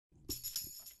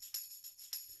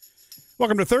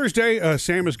Welcome to Thursday.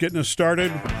 Sam is getting us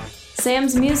started.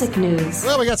 Sam's Music News.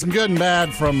 Well, we got some good and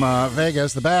bad from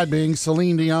Vegas. The bad being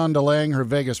Celine Dion delaying her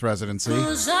Vegas residency.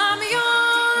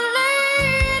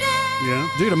 Yeah.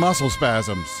 Due to muscle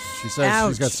spasms. She says Ouch.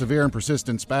 she's got severe and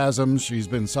persistent spasms. She's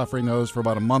been suffering those for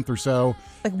about a month or so.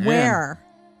 Like where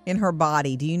in her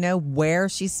body? Do you know where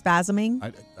she's spasming?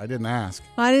 I didn't ask.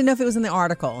 I didn't know if it was in the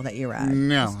article that you read.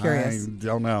 No, Just curious. I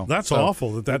don't know. That's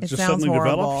awful that It just sounds suddenly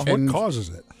horrible. develops. What causes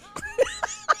it?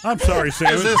 I'm sorry,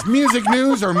 Sam. Is this music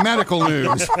news or medical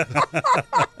news?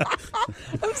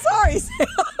 I'm sorry, Sam.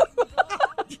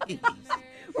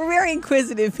 We're very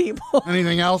inquisitive people.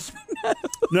 Anything else?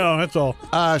 No, that's all.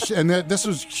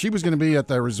 She was going to be at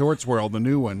the Resorts World, the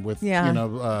new one with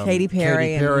Katy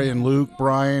Perry and Luke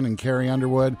Bryan and Carrie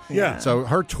Underwood. Yeah. So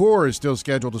her tour is still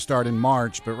scheduled to start in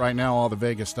March, but right now all the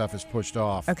Vegas stuff is pushed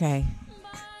off Okay.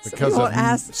 because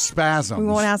of spasms. We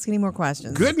won't ask any more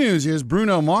questions. Good news is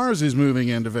Bruno Mars is moving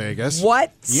into Vegas.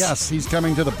 What? Yes, he's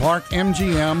coming to the Park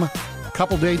MGM.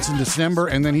 Couple dates in December,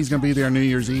 and then he's going to be there New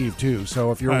Year's Eve too.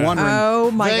 So if you're wondering, Oh,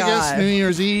 my Vegas God. New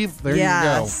Year's Eve, there you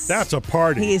go. That's a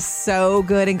party. He is so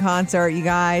good in concert, you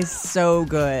guys. So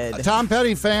good. Tom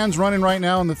Petty fans running right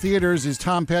now in the theaters is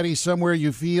Tom Petty Somewhere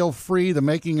You Feel Free, the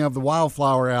making of the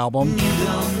Wildflower album.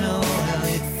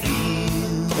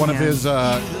 One of his,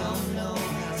 a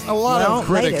lot of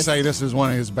critics latest. say this is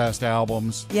one of his best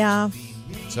albums. Yeah.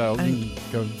 So you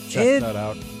can go check that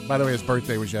out. By the way, his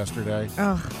birthday was yesterday.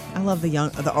 Oh, I love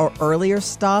the earlier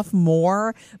stuff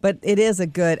more, but it is a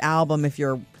good album if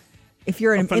you're in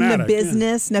the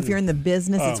business. And if you're in the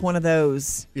business, it's one of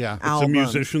those. Yeah, it's a albums.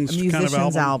 musician's kind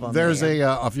of album. There's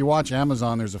if you watch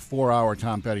Amazon, there's a 4-hour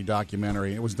Tom Petty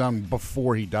documentary. It was done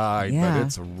before he died, but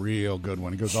it's a real good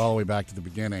one. It goes all the way back to the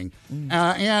beginning.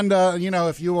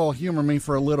 If you will humor me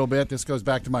for a little bit, this goes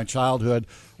back to my childhood.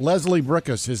 Leslie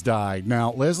Bricusse has died.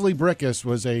 Now, Leslie Bricusse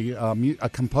was a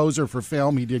composer for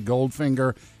film. He did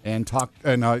Goldfinger and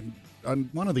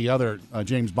one of the other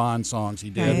James Bond songs he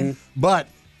did. Okay. But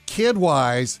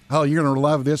kid-wise, you're going to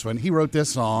love this one. He wrote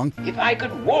this song. If I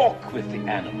could walk with the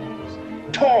animals,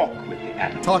 talk with the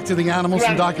animals. Talk to the Animals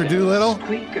from Dr. Dolittle.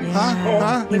 Squeak and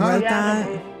Huh? He Huh? wrote that.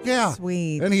 Yeah.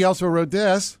 Sweet. And he also wrote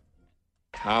this.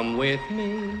 Come with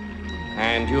me,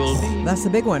 and you'll be That's the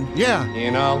big one. Yeah.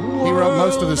 in a world. He wrote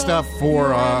most of the stuff for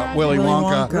Willy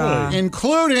Wonka, Really?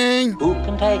 including. Who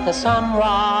can take a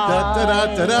sunrise?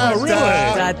 Da-da-da-da-da. Really?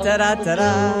 Da, da, da, da,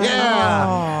 da. Yeah.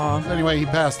 Aw. So anyway, he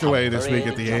passed away this week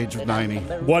at the age of 90.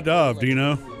 What of? Do you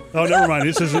know? Oh, never mind.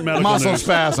 This isn't medical Muscle news.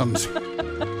 spasms.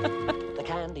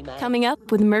 Coming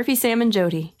up with Murphy, Sam, and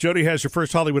Jody. Jody has your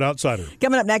first Hollywood Outsider.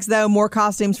 Coming up next, though, more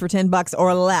costumes for $10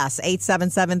 or less.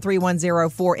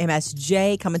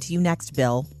 877-310-4MSJ. Coming to you next,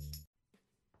 Bill.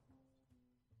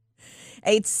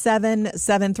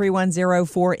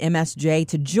 877-310-4MSJ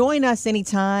to join us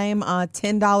anytime.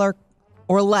 $10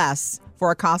 or less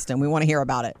for a costume. We want to hear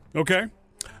about it. Okay.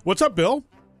 What's up, Bill?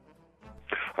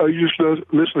 Just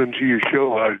listening to your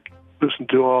show. I listen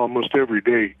to almost every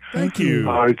day. Thank you.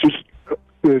 Just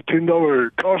the $10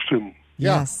 costume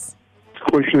Yes.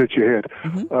 question that you had.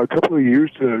 A couple of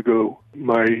years ago,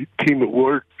 my team at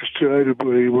work decided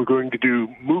we were going to do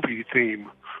movie theme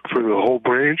for the whole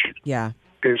branch. Yeah.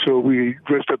 And so we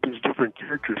dressed up as different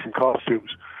characters from costumes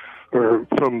or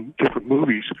from different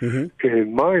movies.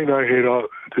 And mine, I had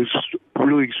this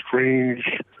really strange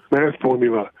math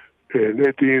formula. And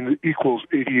at the end, it equals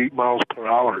 88 miles per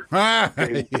hour.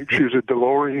 And pictures of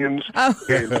DeLoreans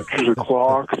and pictures of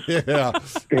clocks. Yeah.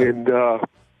 And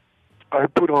I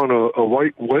put on a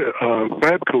white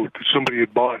lab coat that somebody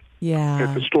had bought at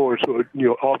Yeah. the store. So,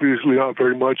 obviously not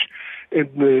very much. And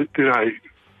then I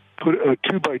put a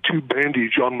 2x2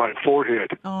 bandage on my forehead.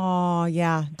 Oh,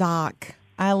 yeah. Doc.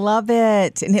 I love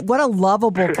it. And what a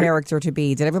lovable character to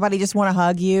be. Did everybody just want to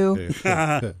hug you?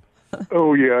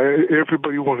 Oh, yeah.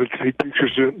 Everybody wanted to take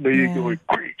pictures of me going,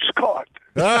 great Scott.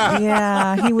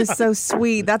 Yeah, he was so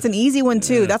sweet. That's an easy one,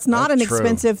 too. That's not that's an true.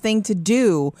 expensive thing to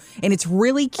do. And it's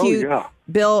really cute. yeah.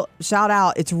 Bill, shout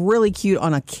out. It's really cute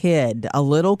on a kid, a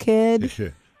little kid,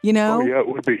 you know? Oh, yeah, it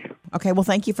would be. Okay, well,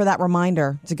 thank you for that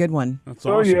reminder. It's a good one. That's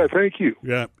awesome. Oh, yeah, thank you.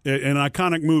 Yeah. An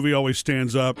iconic movie always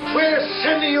stands up. We're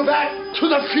sending you back to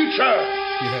the future.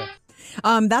 Yeah.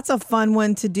 That's a fun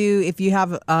one to do if you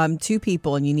have two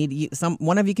people and you need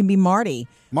one of you can be Marty.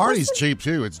 Marty's cheap,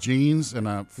 too. It's jeans and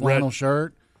a flannel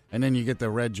shirt, and then you get the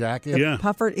red jacket. Yeah.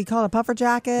 Puffer, you call it a puffer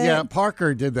jacket? Yeah,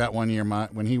 Parker did that one year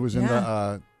when he was in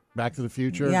the Back to the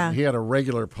Future. Yeah. He had a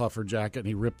regular puffer jacket, and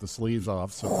he ripped the sleeves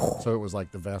off, so it was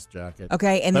like the vest jacket.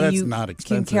 Okay, and But then that's you not can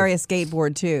expensive. carry a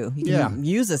skateboard, too. You can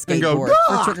use a And go, skateboard.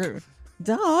 "Doc!" For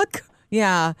Doc,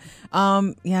 Yeah.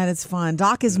 Yeah, it's fun.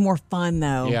 Doc is more fun,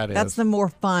 though. Yeah, it That's is. the more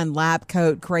fun. Lab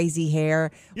coat, crazy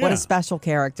hair. What Yeah. a special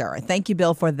character. Thank you,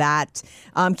 Bill, for that.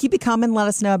 Keep it coming. Let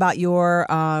us know about your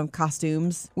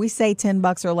costumes. We say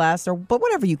 $10 or less, but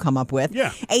whatever you come up with.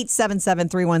 Yeah.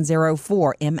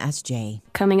 877-310-4MSJ.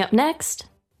 Coming up next,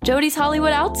 Jody's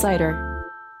Hollywood Outsider.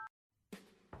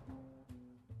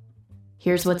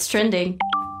 Here's what's trending.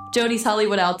 Jody's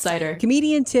Hollywood Outsider.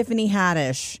 Comedian Tiffany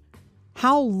Haddish.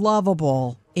 How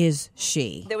lovable is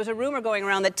she? There was a rumor going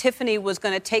around that Tiffany was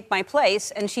going to take my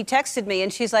place, and she texted me,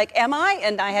 and she's like, am I?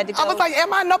 And I had to go. I was like,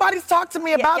 am I? Nobody's talked to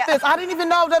me about this. I didn't even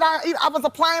know that I was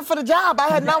applying for the job. I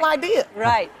had no idea.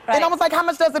 Right. And I was like, how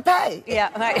much does it pay? Yeah,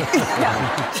 right.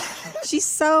 Yeah. She's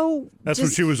so That's when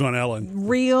she was on Ellen.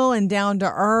 real and down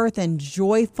to earth and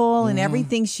joyful, and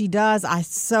everything she does I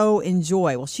so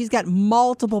enjoy. Well, she's got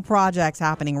multiple projects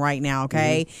happening right now,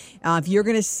 okay? If you're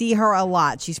going to see her a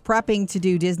lot, she's prepping to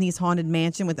do Disney's Haunted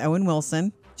Mansion with Owen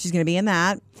Wilson. She's going to be in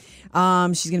that.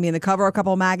 She's going to be in the cover of a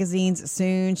couple of magazines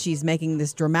soon. She's making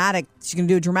this she's going to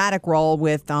do a dramatic role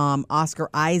with Oscar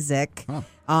Isaac.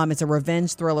 It's a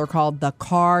revenge thriller called The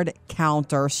Card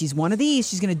Counter. She's one of these.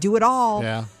 She's going to do it all.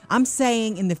 Yeah. I'm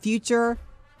saying in the future,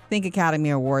 think Academy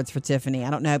Awards for Tiffany. I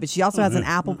don't know. But she also has an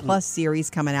Apple Plus series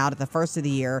coming out at the first of the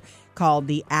year called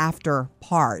The After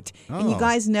Part. And you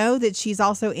guys know that she's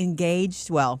also engaged.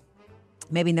 Well,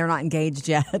 maybe they're not engaged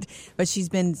yet, but she's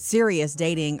been serious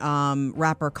dating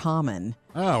rapper Common.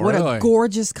 Oh, what really? a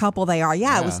gorgeous couple they are.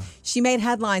 Yeah, it was. She made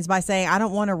headlines by saying, I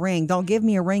don't want a ring. Don't give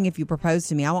me a ring if you propose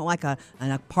to me. I want like an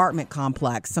apartment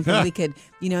complex, something we could,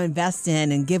 invest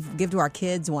in and give to our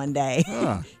kids one day.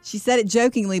 She said it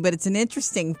jokingly, but it's an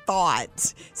interesting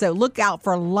thought. So look out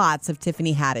for lots of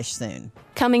Tiffany Haddish soon.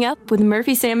 Coming up with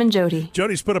Murphy, Sam, and Jody.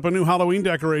 Jody's put up a new Halloween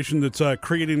decoration that's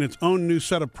creating its own new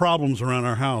set of problems around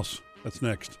our house. That's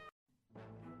next.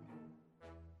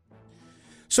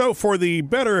 So for the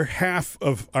better half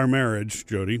of our marriage,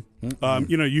 Jody,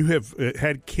 you have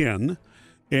had Ken,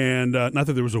 and not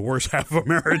that there was a worse half of a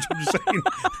marriage. I'm just saying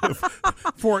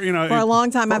for a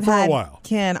long time, I've had a while.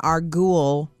 Ken, our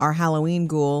Halloween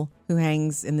ghoul, who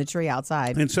hangs in the tree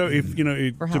outside. And so if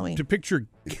to picture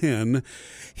Ken,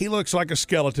 he looks like a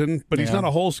skeleton, but he's not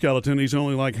a whole skeleton. He's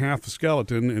only like half a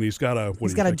skeleton, and he's got a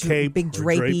cape, big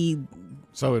drapey.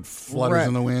 So it flutters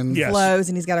in the wind. Yes. Flows,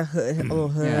 and he's got a little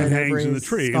hood and over hangs in the his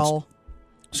tree. skull.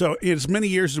 So as many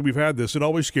years as we've had this, it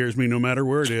always scares me no matter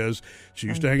where it is. She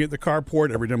used to hang at the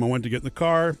carport every time I went to get in the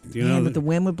car. But the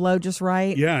wind would blow just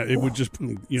right. Yeah, it would just,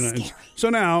 So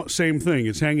now, same thing.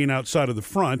 It's hanging outside of the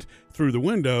front through the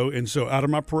window. And so out of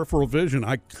my peripheral vision,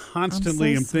 I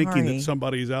constantly am thinking that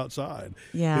somebody's outside.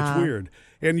 Yeah. It's weird.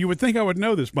 And you would think I would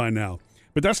know this by now.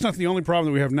 But that's not the only problem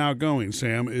that we have now going,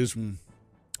 Sam, is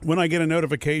when I get a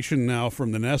notification now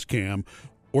from the Nest Cam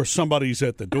or somebody's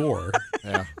at the door.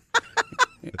 Yeah.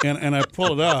 And I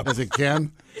pull it up. Is it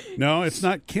Ken? No, it's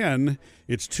not Ken.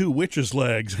 It's two witches'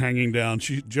 legs hanging down.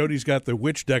 Jody's got the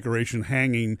witch decoration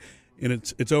hanging, and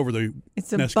it's over the.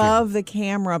 It's Nest above Cam. the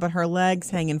camera, but her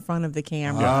legs hang in front of the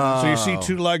camera. Yeah. So you see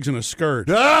two legs and a skirt.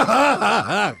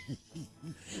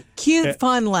 Cute,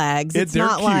 fun legs. It's they're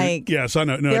not cute. like Yes, I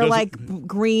know. No, they're like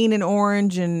green and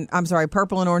orange, and I'm sorry,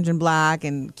 purple and orange and black,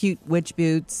 and cute witch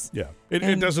boots. Yeah,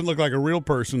 it doesn't look like a real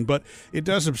person, but it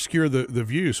does obscure the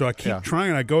view. So I keep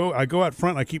trying. I go out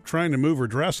front. I keep trying to move her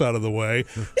dress out of the way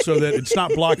so that it's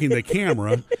not blocking the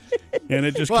camera, and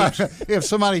it just keeps. If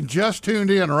somebody just tuned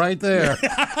in right there,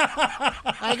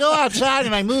 I go outside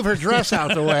and I move her dress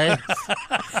out the way.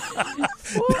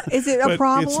 Well, is it a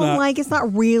problem? It's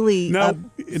not really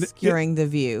obscuring the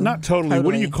view. Not totally.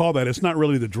 What do you call that? It's not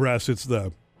really the dress. It's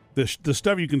the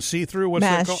stuff you can see through. What's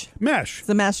that called? Mesh. It's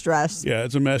a mesh dress. Yeah,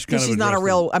 it's a mesh kind of. She's not a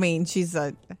real. I mean, she's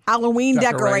a Halloween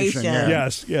decoration. Yeah.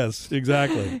 Yes,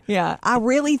 exactly. Yeah, I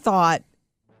really thought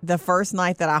the first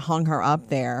night that I hung her up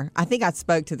there, I think I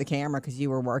spoke to the camera because you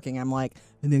were working. I'm like,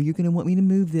 I know you're going to want me to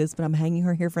move this, but I'm hanging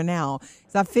her here for now.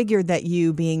 So I figured that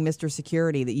you, being Mr.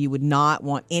 Security, that you would not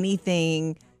want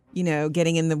anything,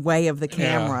 getting in the way of the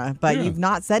camera. Yeah. But you've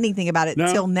not said anything about it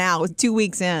till now. It's 2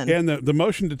 weeks in. And the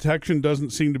motion detection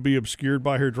doesn't seem to be obscured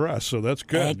by her dress, so that's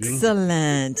good.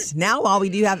 Excellent. Now all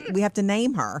we have to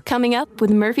name her. Coming up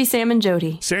with Murphy, Sam, and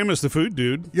Jody. Sam is the food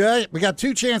dude. Yeah, we got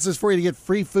 2 chances for you to get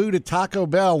free food at Taco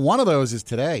Bell. One of those is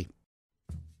today.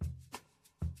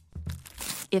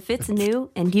 If it's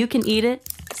new and you can eat it,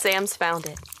 Sam's found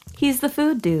it. He's the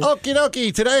food dude. Okie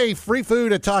dokie. Today, free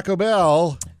food at Taco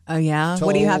Bell. Oh, yeah?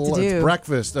 What do you have to do? It's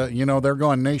breakfast. They're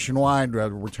going nationwide,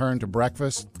 return to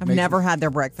breakfast. I've never had their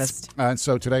breakfast. And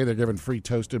so today they're giving free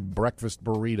toasted breakfast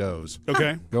burritos.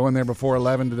 Okay. Go in there before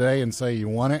 11 today and say you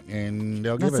want it, and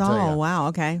they'll give it to you. Oh, wow.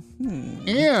 Okay.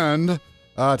 And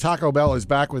Taco Bell is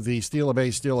back with the Steal a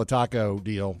Base, Steal a Taco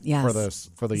deal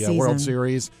for the World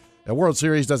Series. The World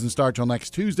Series doesn't start till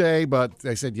next Tuesday, but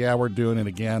they said, we're doing it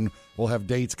again. We'll have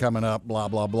dates coming up, blah,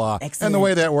 blah, blah. Excellent. And the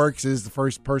way that works is the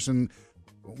first person,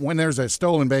 when there's a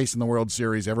stolen base in the World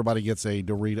Series, everybody gets a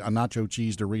nacho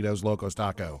cheese Doritos Locos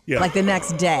Taco. Yeah. Like the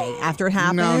next day after it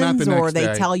happens? No, not the next or they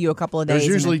day. tell you a couple of days?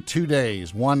 There's usually 2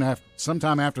 days. One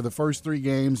sometime after the first 3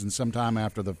 games and sometime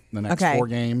after the next 4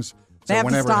 games. They have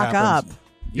to stock up.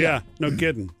 Yeah, no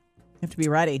kidding. You have to be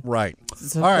ready. Right. It's a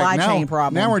supply chain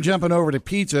problem. Now we're jumping over to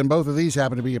pizza, and both of these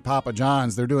happen to be at Papa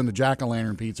John's. They're doing the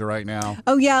jack-o'-lantern pizza right now.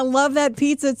 Oh, yeah, I love that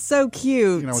pizza. It's so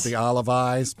cute. With the olive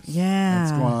eyes. Yeah.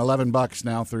 It's going $11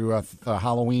 now through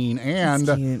Halloween.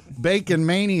 And Bacon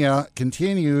Mania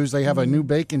continues. They have a new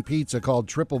bacon pizza called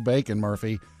Triple Bacon,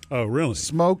 Murphy. Oh, really?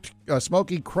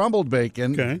 Smoky crumbled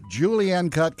bacon, julienne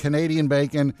cut Canadian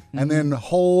bacon, and Mm-hmm. then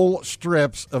whole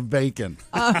strips of bacon.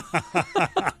 That's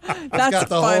got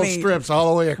the whole strips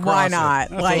all the way across. Why not?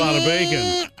 That's a lot of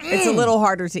bacon. It's a little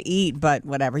harder to eat, but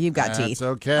whatever. You've got teeth. That's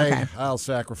okay. I'll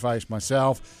sacrifice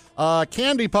myself.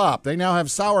 Candy Pop. They now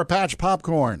have Sour Patch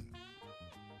popcorn.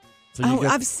 So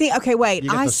I've seen. Okay, wait. You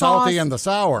get the salty and the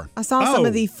sour. I saw some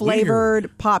of the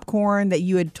flavored popcorn that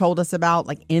you had told us about,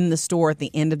 like in the store at the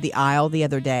end of the aisle the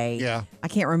other day. Yeah. I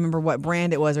can't remember what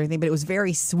brand it was or anything, but it was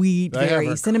very sweet,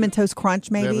 very Cinnamon Toast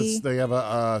Crunch, maybe. They have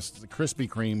a Krispy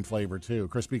Kreme flavor too.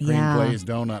 Krispy Kreme glazed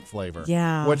donut flavor.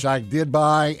 Yeah. Which I did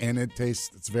buy, and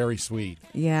it's very sweet.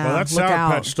 Yeah. Well, that Sour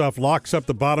Patch stuff locks up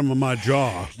the bottom of my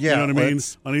jaw. Yeah. You know what I mean?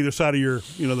 On either side of your,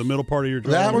 the middle part of your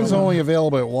jaw. That one's only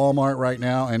available at Walmart right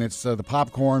now, and it's the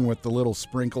popcorn with the little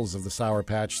sprinkles of the Sour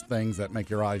Patch things that make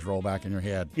your eyes roll back in your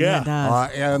head. Yeah. It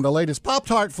does. And the latest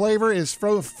Pop-Tart flavor is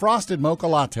Frosted Mocha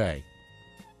Latte.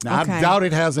 Now, Okay. I doubt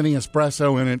it has any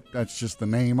espresso in it. That's just the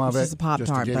name of It's it. just a Pop-Tart,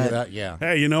 Just to give but- you that, yeah.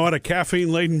 Hey, you know what? A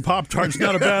caffeine-laden Pop-Tart's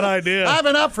not a bad idea. I've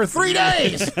been up for 3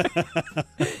 days.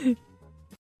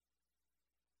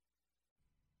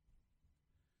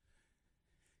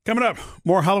 Coming up,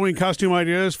 more Halloween costume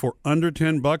ideas for under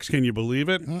 $10. Can you believe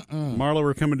it? Marla,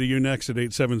 we're coming to you next at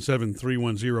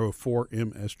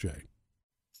 877-310-4MSJ.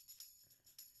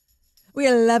 We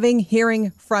are loving hearing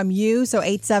from you. So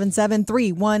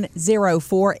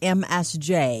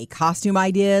 877-310-4MSJ. Costume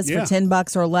ideas for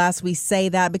 $10 or less. We say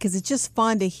that because it's just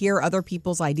fun to hear other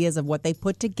people's ideas of what they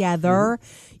put together.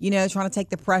 Trying to take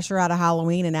the pressure out of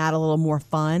Halloween and add a little more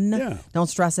fun. Yeah. Don't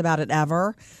stress about it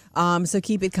ever. So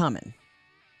keep it coming.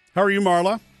 How are you,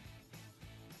 Marla?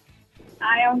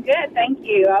 I am good, thank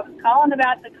you. I was calling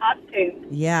about the costumes.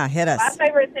 Yeah, hit us. My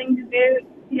favorite thing to do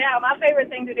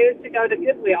is to go to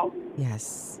Goodwill.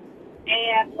 Yes.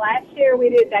 And last year we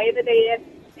did Day of the Dead,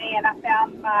 and I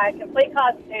found my complete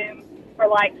costume for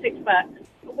like $6.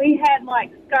 We had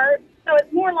like skirts, so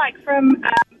it's more like from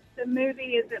the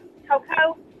movie. Is it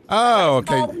Coco? Oh,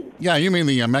 okay. Yeah, you mean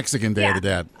the Mexican Day of the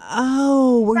Dead.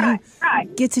 Oh, where you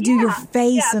get to do your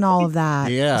face and all of that.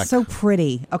 Yeah. So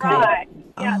pretty. Okay. Right.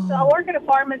 Yeah, so I work at a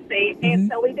pharmacy, and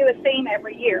so we do a theme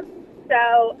every year.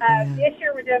 So this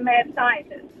year we're doing Mad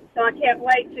Scientist. So I can't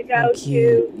wait to go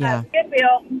to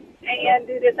Goodwill and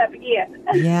do this up again.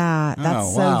 Yeah,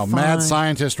 that's so wow. fun. Mad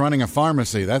scientist running a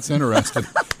pharmacy. That's interesting.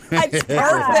 That's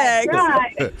perfect.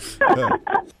 Right.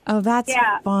 Oh, that's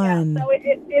fun. Yeah. So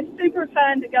it's super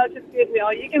fun to go to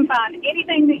Goodwill. You can find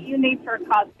anything that you need for a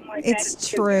costume like that. It's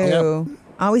true. Yep.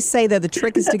 I always say, though, the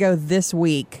trick is to go this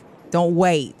week. Don't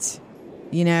wait.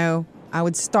 I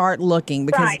would start looking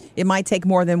because it might take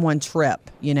more than one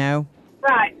trip,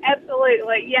 Right,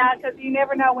 absolutely. Yeah, because you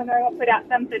never know when they're going to put out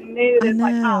something new that's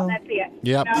like, oh, that's it.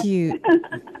 Yep. Cute.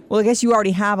 Well, I guess you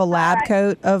already have a lab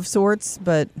coat of sorts,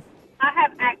 but... I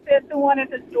have access to one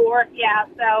at the store,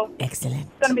 so... Excellent.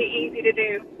 It's going to be easy to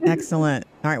do. Excellent.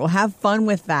 All right, well, have fun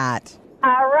with that.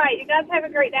 All right, you guys have a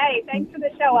great day. Thanks for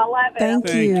the show. I love it. Thank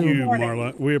you. Thank you,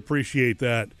 Marla. We appreciate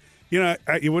that.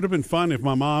 It would have been fun if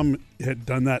my mom had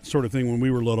done that sort of thing when we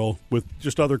were little with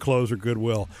just other clothes or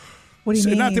Goodwill. What do you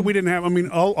mean? Not that we didn't have,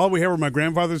 all we had were my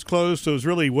grandfather's clothes, so it was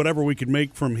really whatever we could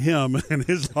make from him and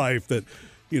his life that,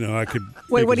 I could.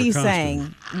 Wait, what are you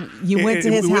saying? You went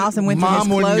to his house and went to his Mom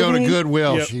wouldn't go to clothing?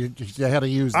 Goodwill. Yep. She had to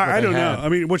use what I they don't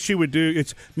had. know. What she would do,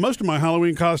 most of my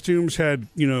Halloween costumes had,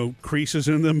 creases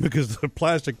in them because of the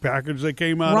plastic package they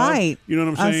came out of. Right. You know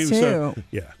what I'm saying? Us too. So,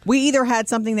 yeah. We either had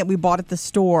something that we bought at the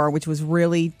store, which was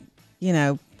really,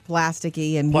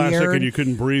 plasticky and Plastic, weird. and you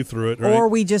couldn't breathe through it, right? Or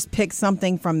we just pick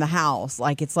something from the house.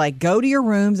 Like, it's like, go to your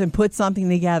rooms and put something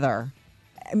together.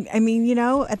 I mean,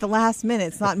 at the last minute,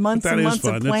 it's not months and months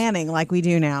of planning like we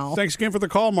do now. Thanks again for the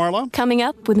call, Marla. Coming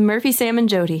up with Murphy, Sam, and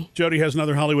Jody. Jody has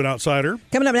another Hollywood Outsider.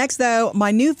 Coming up next, though,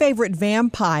 my new favorite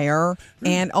vampire.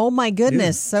 And oh my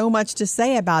goodness, so much to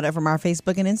say about it from our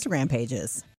Facebook and Instagram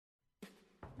pages.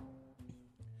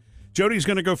 Jody's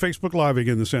going to go Facebook Live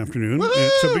again this afternoon.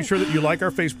 So be sure that you like our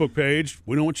Facebook page.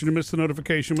 We don't want you to miss the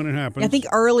notification when it happens. I think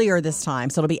earlier this time,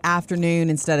 so it'll be afternoon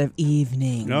instead of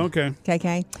evening. Okay.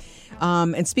 Okay.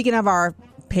 And speaking of our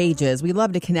pages, we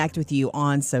love to connect with you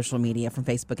on social media from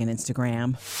Facebook and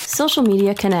Instagram. Social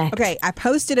Media Connect. Okay, I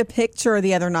posted a picture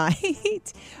the other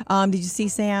night. Did you see,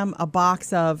 Sam? A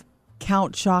box of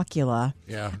Count Chocula.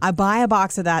 Yeah. I buy a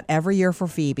box of that every year for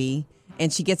Phoebe,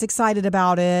 and she gets excited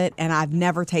about it, and I've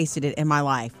never tasted it in my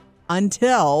life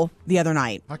until the other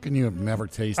night. How can you have never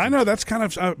tasted it? I know, that's kind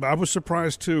of, I was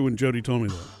surprised too when Jody told me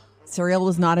that. Cereal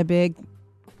was not a big,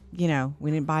 we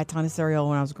didn't buy a ton of cereal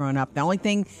when I was growing up. The only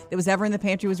thing that was ever in the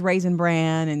pantry was Raisin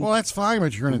Bran. And well, that's fine,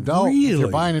 but you're an adult. Really? If you're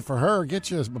buying it for her,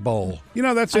 get you a bowl.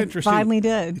 That's interesting. I finally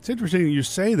did. It's interesting you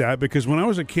say that because when I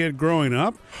was a kid growing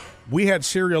up, we had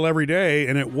cereal every day,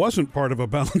 and it wasn't part of a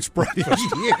balanced breakfast.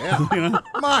 Yeah.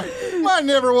 Mine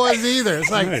never was either.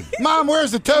 It's like, right. Mom,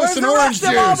 where's the toast and orange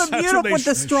juice? All the beautiful with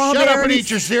the strawberries. Shut up and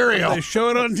eat your cereal. They show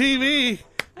it on TV.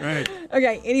 Right.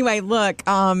 Okay, anyway, look,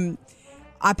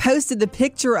 I posted the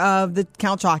picture of the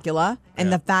Count Chocula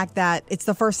and the fact that it's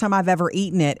the first time I've ever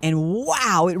eaten it. And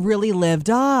wow, it really lived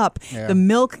up. Yeah. The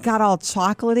milk got all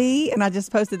chocolatey. And I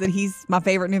just posted that he's my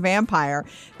favorite new vampire.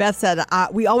 Beth said,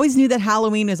 we always knew that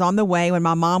Halloween is on the way when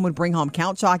my mom would bring home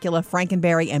Count Chocula,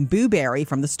 Frankenberry, and Boo Berry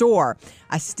from the store.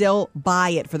 I still buy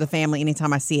it for the family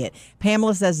anytime I see it.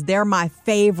 Pamela says, they're my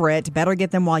favorite. Better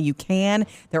get them while you can.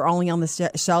 They're only on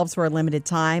the shelves for a limited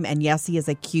time. And yes, he is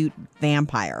a cute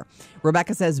vampire.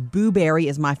 Rebecca says, Boo Berry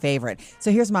is my favorite.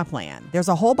 So here's my plan. There's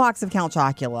a whole box of Count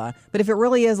Chocula, but if it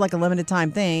really is like a limited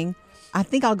time thing, I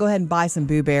think I'll go ahead and buy some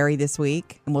Boo Berry this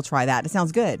week, and we'll try that. It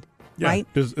sounds good, right?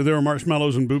 Because there are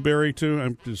marshmallows and Boo Berry, too?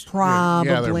 I'm just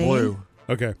Probably. Yeah, they're blue.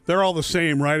 Okay. They're all the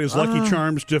same, right? Is Lucky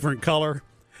Charms different color?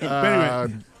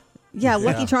 Anyway. Yeah,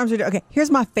 Lucky Charms are... Okay, here's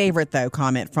my favorite, though,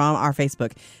 comment from our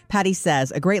Facebook. Patty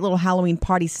says, a great little Halloween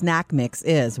party snack mix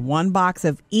is 1 box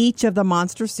of each of the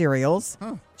Monster cereals,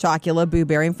 Chocula, Boo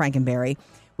Berry, and Frankenberry,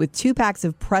 with 2 packs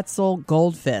of pretzel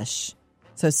goldfish,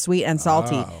 so sweet and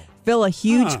salty. Oh. Fill a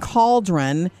huge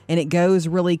cauldron, and it goes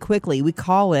really quickly. We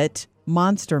call it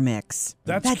Monster Mix.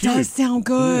 That does sound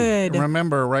good.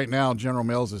 Remember, right now, General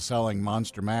Mills is selling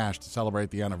Monster Mash to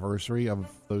celebrate the anniversary of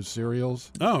those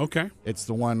cereals. Oh, okay. It's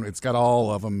the one, it's got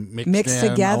all of them mixed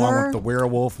in, together. along with the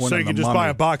werewolf one. So you and can the just mummy. buy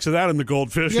a box of that and the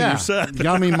goldfish and you're set.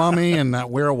 Yummy Mummy and that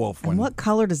werewolf one. And what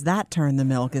color does that turn the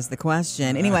milk is the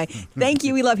question. Anyway, thank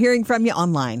you. We love hearing from you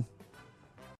online.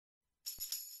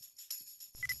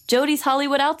 Jody's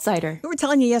Hollywood Outsider. We were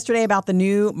telling you yesterday about the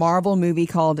new Marvel movie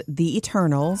called The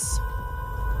Eternals.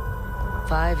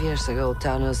 5 years ago,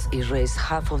 Thanos erased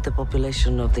half of the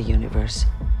population of the universe.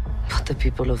 But the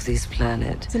people of this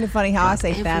planet... Isn't it funny how I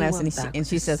say Thanos and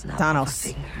she says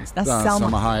Thanos? That's Selma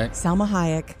Hayek. Selma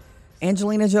Hayek.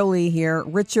 Angelina Jolie here.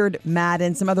 Richard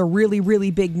Madden. Some other really,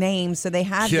 really big names. So they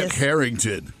had Kit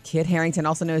Harington. Kit Harington,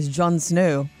 also known as Jon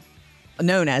Snow.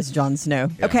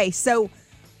 Yeah. Okay, so...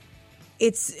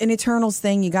 It's an Eternals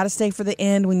thing. You got to stay for the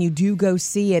end when you do go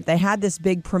see it. They had this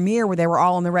big premiere where they were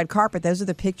all on the red carpet. Those are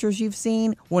the pictures you've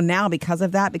seen. Well, now because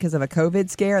of that, because of a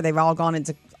COVID scare, they've all gone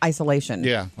into isolation.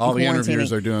 Yeah, all the interviews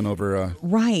they're doing over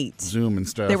Zoom and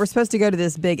stuff. They were supposed to go to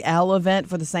this big Elle event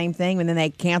for the same thing, and then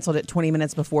they canceled it 20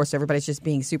 minutes before, so everybody's just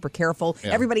being super careful.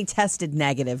 Yeah. Everybody tested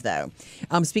negative, though.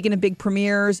 Speaking of big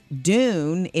premieres,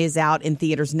 Dune is out in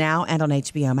theaters now and on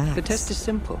HBO Max. The test is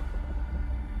simple.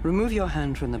 Remove your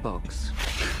hand from the box,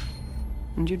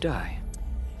 and you die.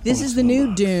 This is the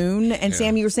new Dune, and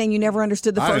Sam, you were saying you never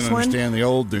understood the first one? I didn't understand the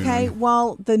old Dune. Okay,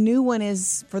 well, the new one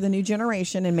is for the new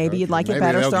generation, and maybe you'd like it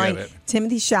better. Starring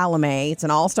Timothée Chalamet. It's an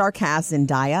all-star cast.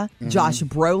 Zendaya, Josh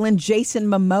Brolin, Jason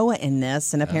Momoa in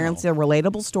this, and apparently a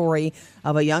relatable story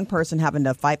of a young person having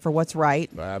to fight for what's right.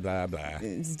 Blah, blah, blah.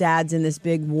 His dad's in this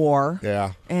big war.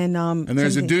 Yeah. And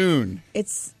there's a Dune.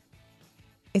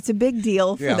 It's a big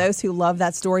deal for those who love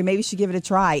that story. Maybe you should give it a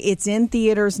try. It's in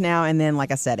theaters now, and then,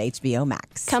 like I said, HBO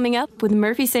Max. Coming up with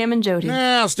Murphy, Sam, and Jody.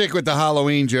 I'll stick with the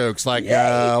Halloween jokes. Like,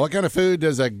 what kind of food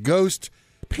does a ghost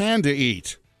panda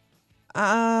eat?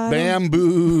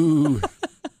 Bamboo.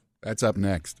 That's up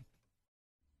next.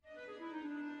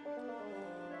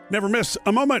 Never miss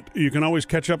a moment. You can always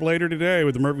catch up later today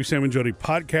with the Murphy, Sam, and Jody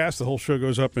podcast. The whole show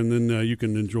goes up, and then you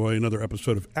can enjoy another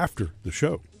episode of After the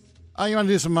Show. You want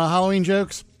to do some Halloween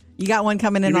jokes? You got one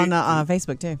coming in on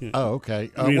Facebook, too. Yeah. Oh,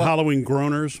 okay. You mean Halloween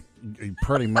groaners?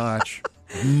 Pretty much.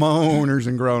 Moaners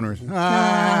and groaners.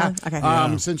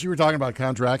 Okay. Since you were talking about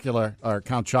Count Dracula, or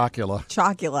Count Chocula.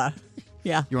 Chocula.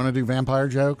 Yeah. You want to do vampire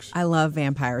jokes? I love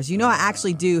vampires. You know, I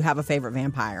actually do have a favorite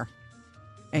vampire.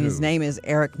 And his name is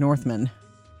Eric Northman.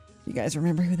 You guys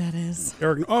remember who that is?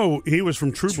 Eric. Oh, he was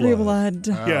from True Blood.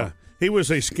 Yeah. He was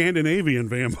a Scandinavian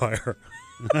vampire.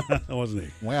 Wasn't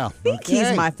he? Wow. I think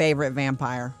he's my favorite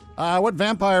vampire. What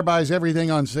vampire buys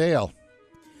everything on sale?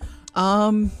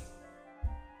 I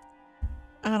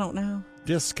don't know.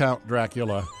 Discount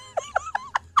Dracula.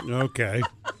 Okay.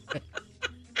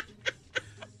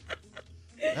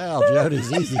 Well,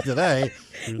 Jody's easy today.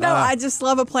 No, I just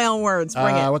love a play on words.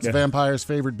 Bring it. What's a vampire's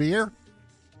favorite beer?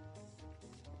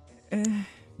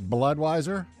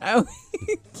 Budweiser. Oh,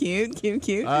 cute.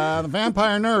 The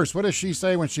vampire nurse, what does she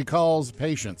say when she calls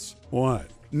patients? What?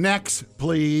 Next,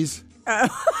 please. I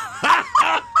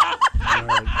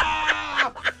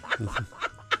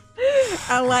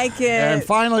like it. And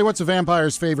finally, what's a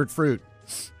vampire's favorite fruit?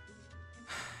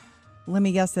 Let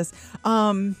me guess this.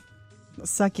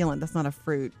 Succulent. That's not a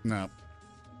fruit. No.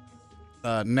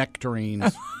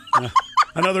 Nectarines.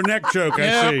 Another neck joke,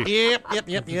 I see. Yep.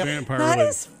 Vampire That related.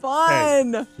 is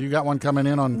fun. Hey, you got one coming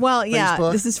in on yeah,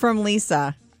 Facebook? this is from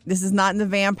Lisa. This is not in the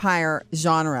vampire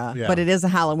genre, but it is a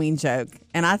Halloween joke.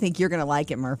 And I think you're going to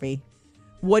like it, Murphy.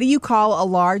 What do you call a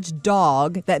large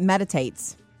dog that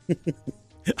meditates?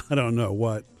 I don't know.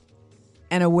 What?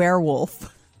 And a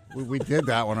werewolf. We did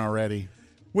that one already.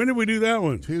 When did we do that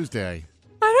one? Tuesday.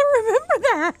 I don't remember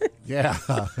that. Yeah.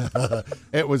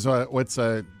 It was what is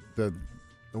it?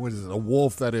 A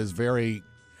wolf that is very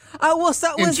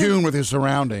in tune with his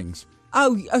surroundings.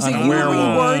 So you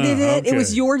reworded it? Okay. It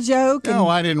was your joke? No,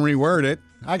 I didn't reword it.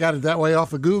 I got it that way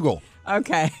off of Google.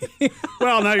 Okay.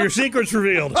 Well, now your secret's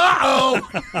revealed. Uh-oh!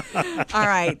 All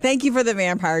right. Thank you for the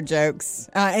vampire jokes.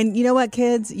 And you know what,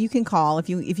 kids? You can call. If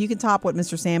you can top what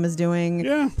Mr. Sam is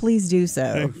doing, please do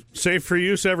so. Hey, safe for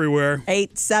use everywhere.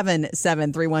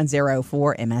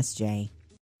 877-310-4MSJ.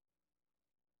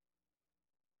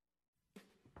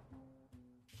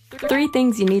 3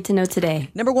 things you need to know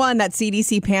today. Number 1, that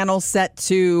CDC panel set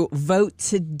to vote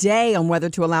today on whether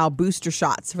to allow booster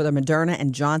shots for the Moderna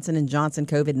and Johnson & Johnson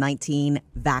COVID-19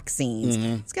 vaccines.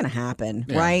 It's going to happen,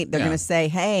 right? They're going to say,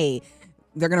 hey,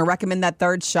 they're going to recommend that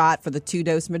third shot for the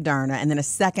 2-dose Moderna and then a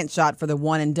second shot for the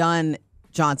one-and-done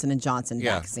Johnson & Johnson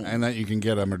vaccine. And that you can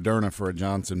get a Moderna for a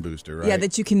Johnson booster, right? Yeah,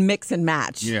 that you can mix and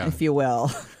match, if you will.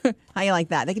 How you like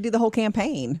that? They could do the whole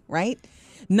campaign, right?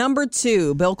 Number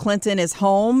 2, Bill Clinton is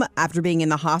home after being in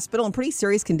the hospital in pretty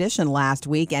serious condition last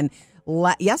week. And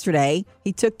yesterday,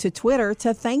 he took to Twitter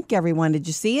to thank everyone. Did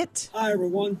you see it? Hi,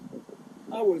 everyone.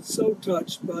 I was so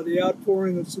touched by the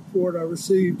outpouring of support I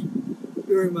received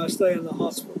during my stay in the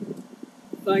hospital.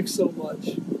 Thanks so much.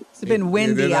 It's been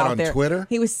windy did that out on there. Twitter?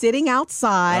 He was sitting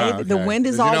outside. Okay. The wind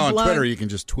is 'Cause all on blowing. Twitter, you can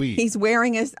just tweet. He's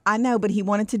wearing I know, but he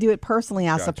wanted to do it personally,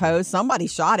 I suppose. Somebody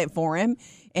shot it for him.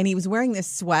 And he was wearing this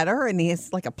sweater, and he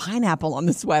has like a pineapple on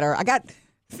the sweater. I got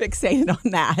fixated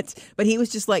on that. But he was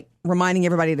just like reminding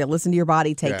everybody to listen to your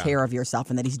body, take care of yourself,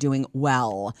 and that he's doing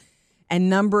well. And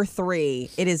number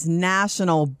 3, it is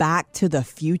National Back to the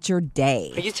Future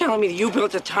Day. Are you telling me that you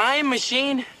built a time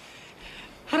machine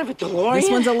out of a DeLorean?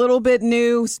 This one's a little bit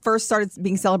new. First started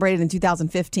being celebrated in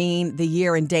 2015, the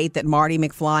year and date that Marty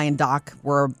McFly and Doc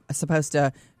were supposed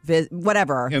to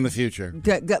whatever. In the future.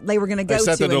 They were going to go to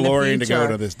They set the DeLorean to go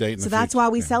to this date in the future. So that's why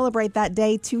we celebrate that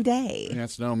day today. Yeah,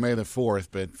 it's no May the 4th,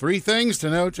 but 3 things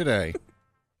to know today.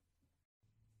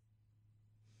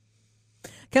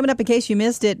 Coming up, in case you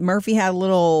missed it, Murphy had a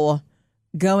little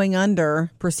going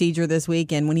under procedure this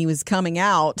weekend. When he was coming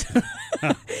out,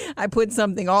 I put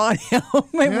something on him and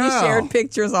we shared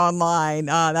pictures online.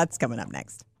 That's coming up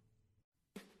next.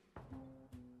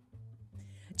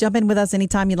 Jump in with us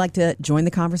anytime you'd like to join the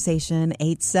conversation,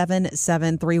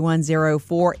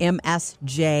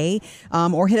 877-310-4MSJ,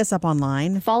 or hit us up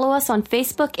online. Follow us on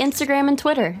Facebook, Instagram, and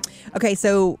Twitter. Okay,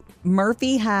 so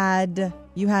Murphy it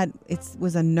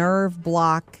was a nerve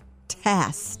block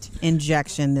test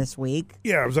injection this week.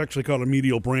 Yeah, it was actually called a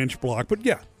medial branch block, but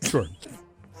yeah, sure.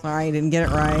 Sorry, I didn't get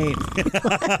it right.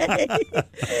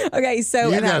 Okay, so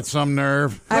you got some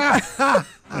nerve.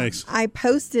 Thanks. I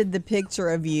posted the picture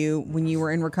of you when you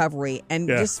were in recovery, and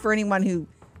just for anyone who,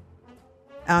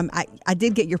 I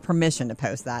did get your permission to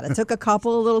post that. I took a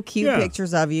couple of little cute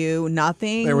pictures of you.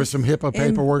 Nothing. There was some HIPAA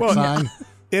paperwork signed.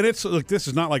 And it's look, this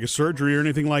is not like a surgery or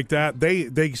anything like that.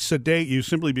 They sedate you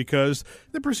simply because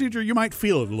the procedure, you might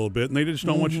feel it a little bit, and they just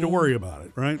don't want you to worry about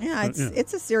it, right? Yeah,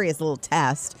 it's a serious little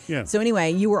test. Yeah. So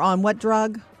anyway, you were on what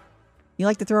drug? You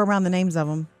like to throw around the names of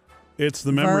them. It's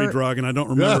the memory drug, and I don't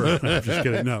remember it. I'm just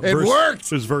kidding. No, it worked.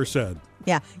 It was Versed.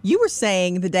 Yeah. You were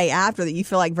saying the day after that you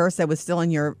feel like Versed was still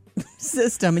in your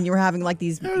system, and you were having like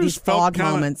these fog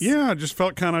moments. Yeah, I just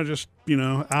felt kind of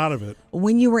out of it.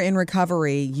 When you were in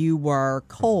recovery, you were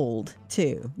cold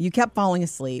too. You kept falling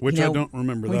asleep. Which I don't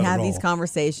remember that at all. We'd have these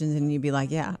conversations, and you'd be like,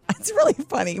 yeah. It's really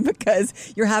funny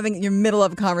because you're middle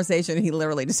of a conversation, and he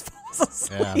literally just falls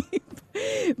asleep. Yeah.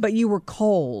 But you were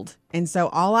cold. And so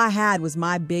all I had was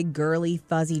my big girly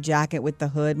fuzzy jacket with the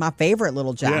hood, my favorite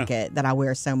little jacket that I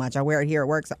wear so much. I wear it here at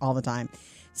work all the time.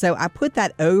 So I put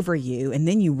that over you, and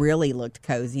then you really looked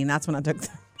cozy. And that's when I took the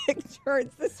picture.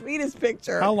 It's the sweetest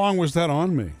picture. How long was that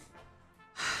on me?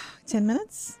 10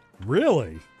 minutes.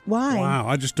 Really? Why? Wow,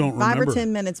 I just don't remember. 5 or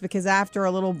 10 minutes, because after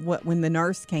a little, when the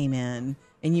nurse came in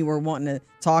and you were wanting to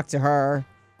talk to her,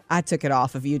 I took it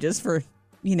off of you just for,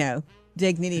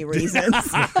 dignity reasons.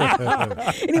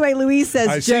 Anyway, Louise says...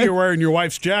 I see you're wearing your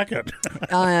wife's jacket.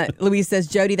 Louise says,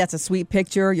 Jody, that's a sweet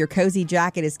picture. Your cozy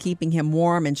jacket is keeping him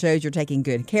warm and shows you're taking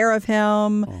good care of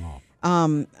him.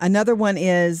 Another one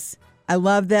is, I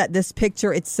love that this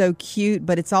picture. It's so cute,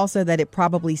 but it's also that it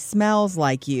probably smells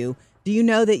like you. Do you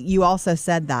know that you also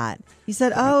said that? You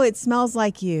said, oh, it smells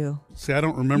like you. See, I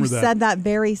don't remember that. You said that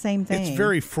very same thing. It's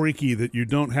very freaky that you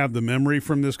don't have the memory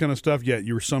from this kind of stuff, yet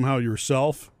you're somehow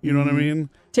yourself. You know what I mean?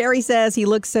 Terry says he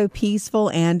looks so peaceful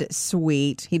and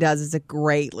sweet. He does. It's a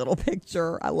great little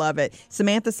picture. I love it.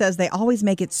 Samantha says they always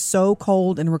make it so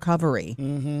cold in recovery.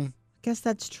 Mm-hmm. I guess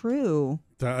that's true.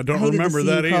 I don't remember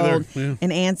that either. Yeah.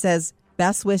 And Ann says,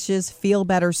 best wishes, feel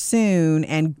better soon,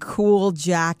 and cool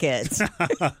jacket.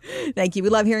 Thank you. We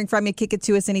love hearing from you. Kick it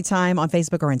to us anytime on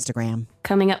Facebook or Instagram.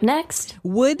 Coming up next.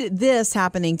 Would this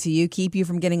happening to you keep you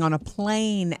from getting on a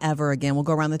plane ever again? We'll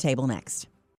go around the table next.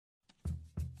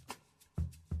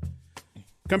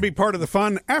 Come be part of the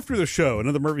fun after the show.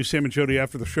 Another Murphy, Sam, and Jody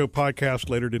After the Show podcast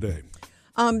later today.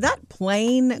 That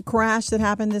plane crash that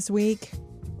happened this week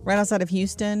right outside of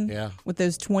Houston, with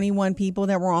those 21 people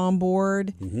that were on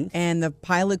board, and the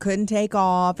pilot couldn't take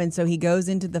off, and so he goes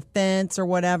into the fence or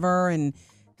whatever, and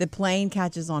the plane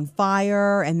catches on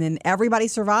fire, and then everybody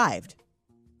survived.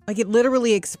 Like, it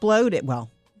literally exploded.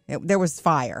 Well, there was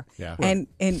fire, and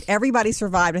everybody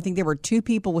survived. I think there were 2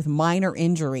 people with minor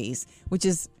injuries, which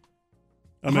is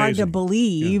amazing. Hard to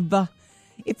believe. Yeah.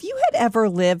 If you had ever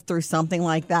lived through something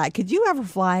like that, could you ever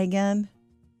fly again?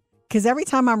 Because every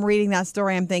time I'm reading that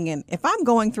story, I'm thinking, if I'm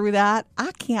going through that, I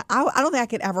don't think I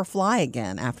could ever fly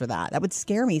again after that. That would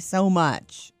scare me so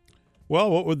much.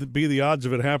 Well, what would be the odds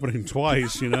of it happening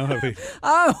twice, So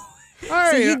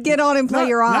you'd get on and play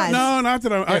your odds. No, not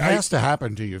that it has to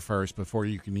happen to you first before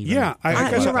you can even... Yeah, I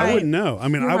guess I wouldn't know. I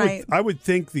mean, You're I would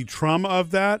think the trauma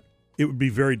of that, it would be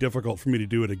very difficult for me to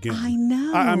do it again. I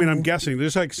know. I mean, I'm guessing,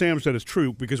 just like Sam said, it's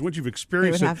true, because once you've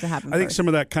experienced it, would have to happen I think first. some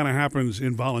of that kind of happens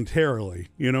involuntarily.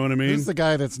 You know what I mean? Who's the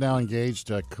guy that's now engaged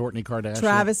to Kourtney Kardashian?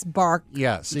 Travis Barker.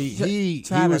 Yeah, see, he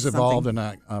was involved in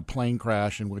a plane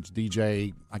crash in which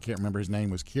DJ, I can't remember his name,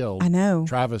 was killed. I know.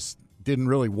 Travis didn't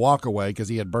really walk away because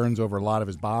he had burns over a lot of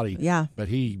his body. Yeah. But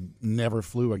he never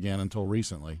flew again until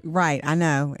recently. Right, I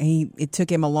know. It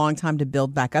took him a long time to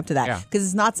build back up to that. Because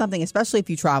it's not something, especially if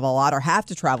you travel a lot or have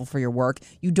to travel for your work,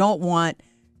 you don't want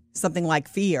something like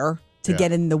fear to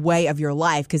get in the way of your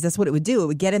life, because that's what it would do. It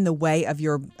would get in the way of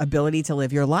your ability to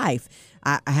live your life.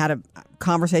 I had a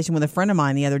conversation with a friend of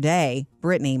mine the other day,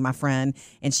 Brittany, my friend,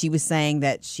 and she was saying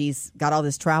that she's got all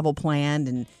this travel planned,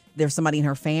 and there's somebody in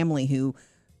her family who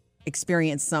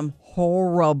experienced some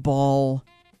horrible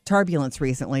turbulence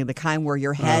recently, the kind where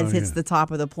your head hits the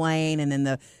top of the plane, and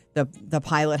then the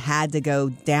pilot had to go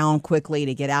down quickly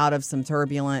to get out of some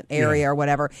turbulent area or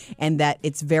whatever, and that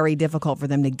it's very difficult for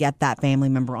them to get that family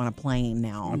member on a plane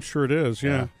now. I'm sure it is,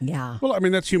 yeah. Well, I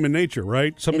mean, that's human nature,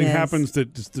 right? Something happens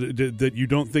that you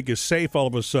don't think is safe all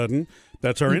of a sudden.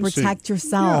 That's our instinct. Protect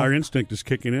yourself. Yeah, our instinct is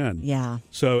kicking in. Yeah.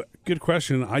 So, good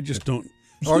question. I just don't...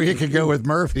 Or you could go with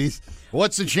Murphy's.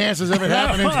 What's the chances of it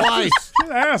happening twice?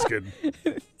 Just asking.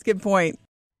 It's a good point.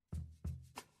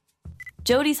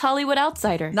 Jody's Hollywood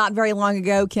Outsider. Not very long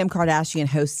ago, Kim Kardashian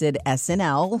hosted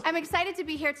SNL. I'm excited to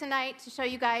be here tonight to show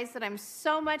you guys that I'm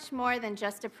so much more than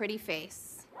just a pretty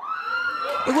face.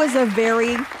 It was a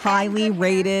very highly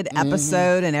rated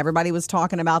episode, and everybody was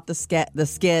talking about the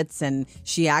skits, and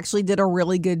she actually did a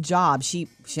really good job. She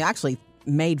actually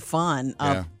made fun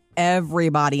of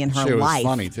everybody in her life. She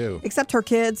was funny, too. Except her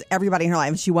kids, everybody in her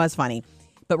life. She was funny.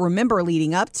 But remember,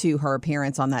 leading up to her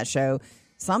appearance on that show,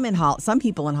 some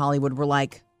people in Hollywood were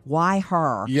like, why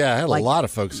her? Yeah, I had a lot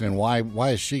of folks saying, why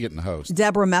is she getting the host?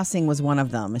 Deborah Messing was one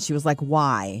of them. And she was like,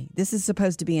 why? This is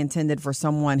supposed to be intended for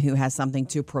someone who has something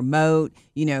to promote,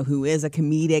 who is a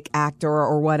comedic actor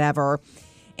or whatever.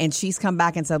 And she's come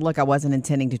back and said, look, I wasn't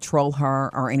intending to troll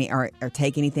her or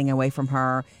take anything away from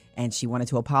her. And she wanted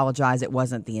to apologize. It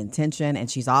wasn't the intention. And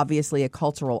she's obviously a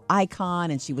cultural icon,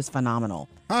 and she was phenomenal.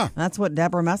 Huh. That's what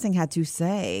Deborah Messing had to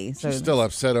say. She's still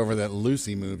upset over that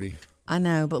Lucy movie. I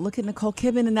know, but look at Nicole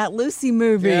Kidman in that Lucy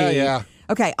movie. Yeah.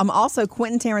 Okay, also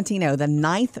Quentin Tarantino. The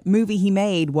 9th movie he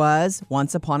made was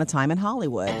Once Upon a Time in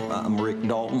Hollywood. I'm Rick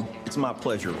Dalton. It's my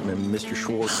pleasure, Mr.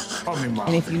 Schwartz.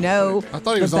 And if you know... I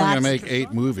thought he was only going to make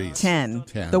 8 movies. 10.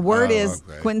 The word is,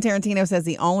 okay. Quentin Tarantino says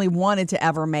he only wanted to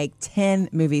ever make 10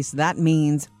 movies. So that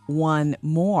means one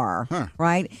more,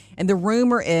 right? And the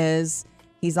rumor is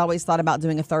he's always thought about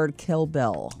doing a third Kill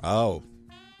Bill. Oh,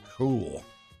 cool.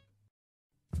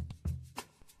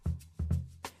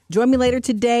 Join me later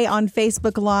today on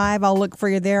Facebook Live. I'll look for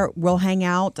you there. We'll hang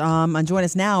out. And join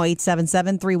us now,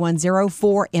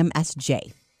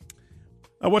 877-310-4MSJ.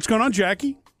 What's going on,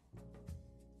 Jackie?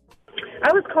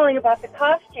 I was calling about the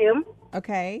costume.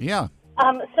 Okay. Yeah.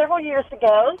 Several years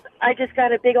ago, I just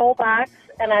got a big old box,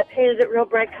 and I painted it real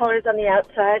bright colors on the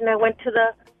outside, and I went to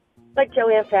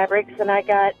Joann Fabrics, and I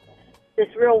got this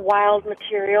real wild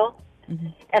material,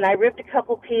 and I ripped a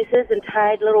couple pieces and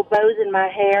tied little bows in my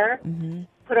hair.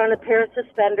 Put on a pair of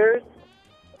suspenders,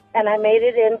 and I made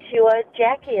it into a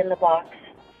Jackie in the box.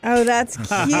 Oh, that's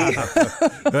cute.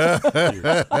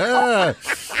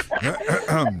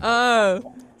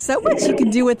 Oh, so much you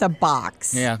can do with a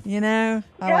box. Yeah.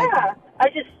 I I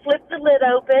just flipped the lid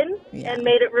open and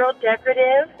made it real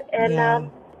decorative, and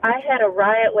I had a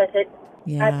riot with it.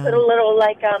 Yeah. I put a little,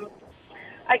 I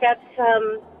got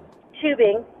some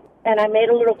tubing, and I made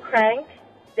a little crank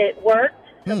that worked.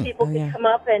 So people could come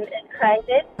up and crank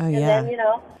it. Oh, and yeah. then,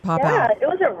 Pop out. It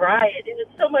was a riot. It was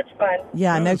so much fun.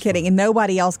 Yeah, no kidding. And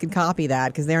nobody else could copy that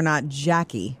because they're not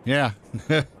Jackie. Yeah.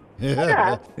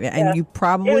 And you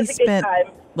probably spent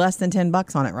less than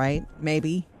 $10 on it, right?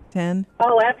 Maybe 10.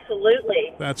 Oh,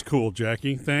 absolutely. That's cool,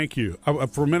 Jackie. Thank you.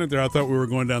 For a minute there, I thought we were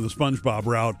going down the SpongeBob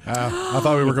route. I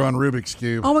thought we were going Rubik's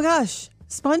Cube. Oh, my gosh.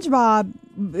 SpongeBob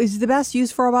is the best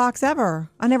use for a box ever.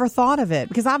 I never thought of it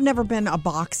because I've never been a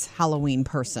box Halloween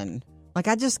person.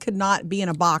 I just could not be in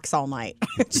a box all night.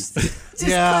 just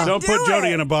don't put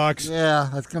Jody in a box. Yeah,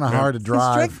 that's kind of hard to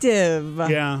drive. Restrictive.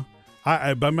 Yeah.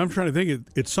 I'm trying to think.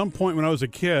 At some point when I was a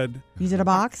kid. You did a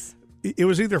box? It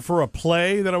was either for a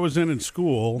play that I was in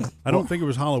school. I don't think it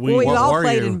was Halloween. Well, we all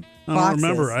played in boxes.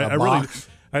 I don't remember.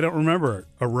 I don't remember.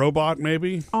 A robot,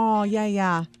 maybe? Oh,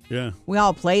 yeah. Yeah. We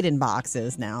all played in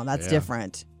boxes now. That's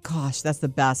different. Gosh, that's the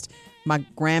best. My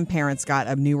grandparents got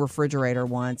a new refrigerator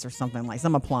once or something, like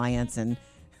some appliance, and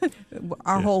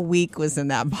our whole week was in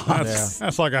that box.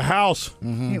 That's like a house.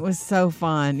 Mm-hmm. It was so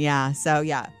fun. Yeah. So,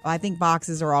 I think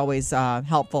boxes are always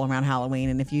helpful around Halloween.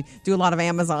 And if you do a lot of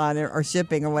Amazon or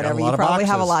shipping or whatever, you probably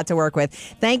have a lot to work with.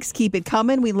 Thanks. Keep it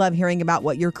coming. We love hearing about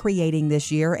what you're creating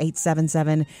this year.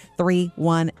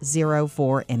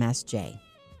 877-310-4MSJ.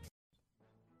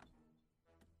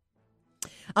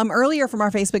 Earlier from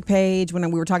our Facebook page, when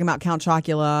we were talking about Count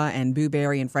Chocula and Boo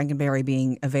Berry and Frankenberry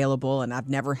being available, and I've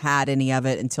never had any of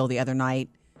it until the other night.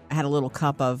 I had a little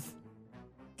cup of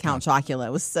Count Chocula.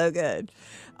 It was so good.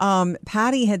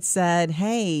 Patty had said,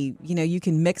 hey, you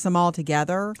can mix them all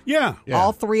together. Yeah.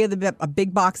 All three of a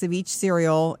big box of each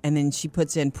cereal, and then she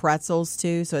puts in pretzels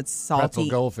too, so it's salty. Pretzel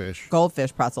goldfish.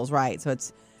 Goldfish pretzels, right. So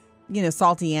it's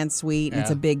salty and sweet, and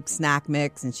it's a big snack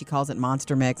mix, and she calls it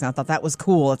Monster Mix, and I thought that was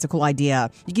cool. It's a cool idea.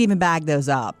 You can even bag those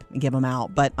up and give them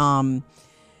out. But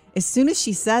as soon as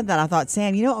she said that, I thought,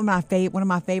 Sam, one of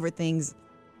my favorite things,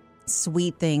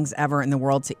 sweet things ever in the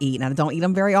world to eat, and I don't eat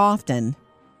them very often,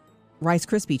 Rice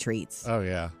Krispie treats. Oh,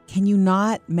 yeah. Can you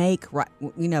not make,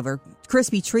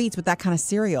 Krispie treats with that kind of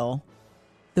cereal?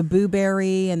 The Boo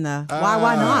Berry and the,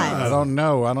 why not? I don't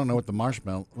know. I don't know what the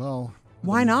marshmallow,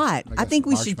 why not? I think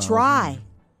we should try.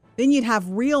 Then you'd have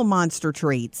real monster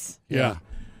treats. Yeah.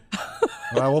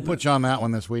 Well, we'll put you on that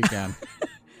one this weekend.